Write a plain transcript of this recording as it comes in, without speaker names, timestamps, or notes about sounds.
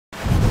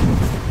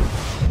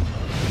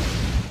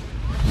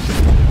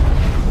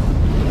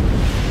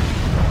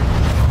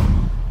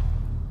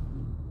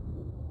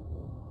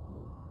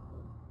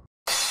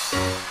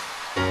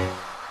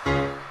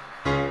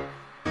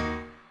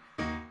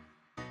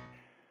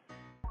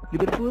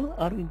Liverpool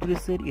are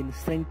interested in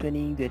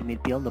strengthening their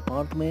midfield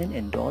department,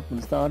 and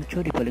Dortmund star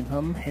Jude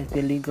Bellingham has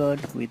been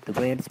linked with the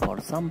Reds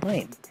for some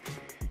time.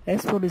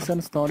 As per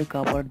recent story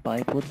covered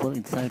by Football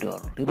Insider,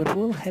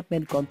 Liverpool have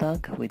made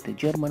contact with the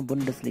German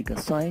Bundesliga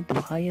side to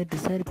hire the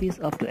service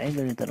of the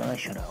England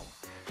international.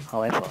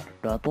 However,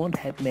 Dortmund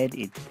have made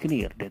it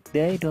clear that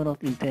they do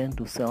not intend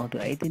to sell the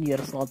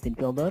 18-year-old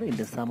midfielder in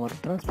the summer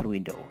transfer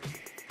window.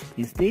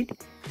 Instead,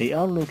 they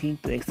are looking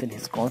to extend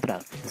his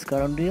contract. His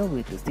current deal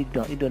with the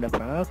Signal Iduna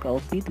Prague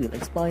outfit will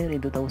expire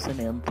in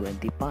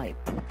 2025.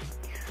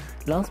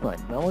 Last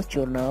month, Welsh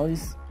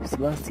journalist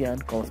Sebastian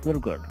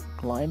Kohlsberger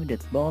claimed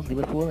that both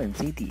Liverpool and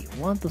City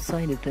want to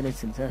sign the tennis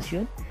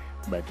sensation,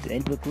 but the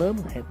Anfield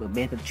club have a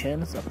better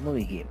chance of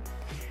losing him.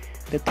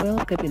 The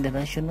 12-cap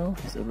international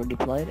has already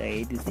played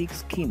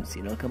 86 games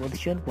in a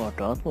competition for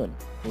Dortmund,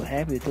 who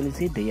have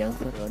utilized the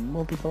youngster on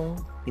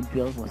multiple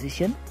midfield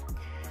positions,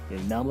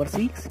 in number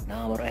 6,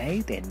 number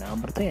 8, and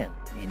number 10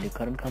 in the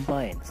current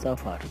campaign. So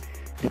far,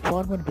 the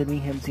former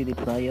Birmingham City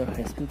player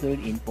has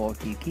featured in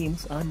 40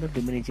 games under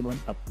the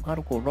management of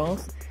Marco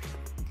Rose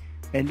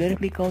and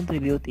directly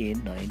contributed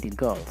in 19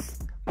 goals.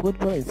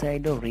 Football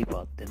Insider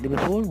report that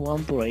Liverpool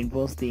want to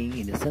reinforce staying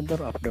in the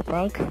center of the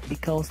park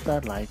because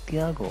stars like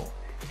Thiago,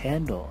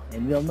 Hendo,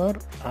 and Milner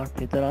are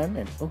veteran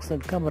and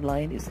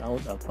Oxlade-Chamberlain is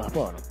out of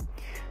favor.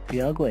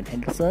 Thiago and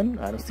Henderson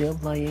are still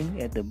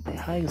playing at the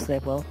highest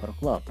level for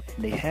club,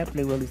 and they have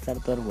regularly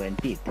started when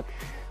picked.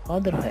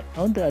 On the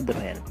other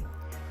hand,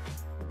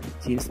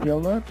 James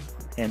Milner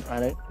and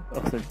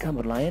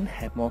Oxlade-Chamberlain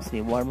have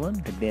mostly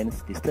warmed the bench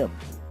this term.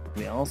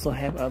 We also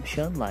have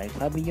options like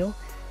Fabio,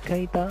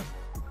 Keita,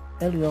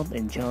 Elliott,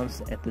 and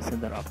Jones at the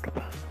center of the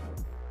park.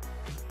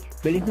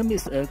 Bellingham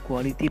is a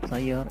quality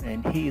player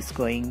and he is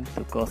going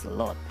to cost a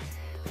lot.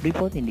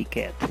 Reports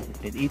indicate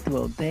that it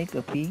will take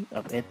a fee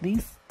of at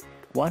least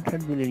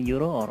 €100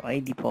 million or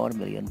 £84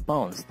 million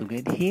to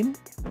get him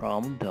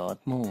from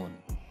Dortmund.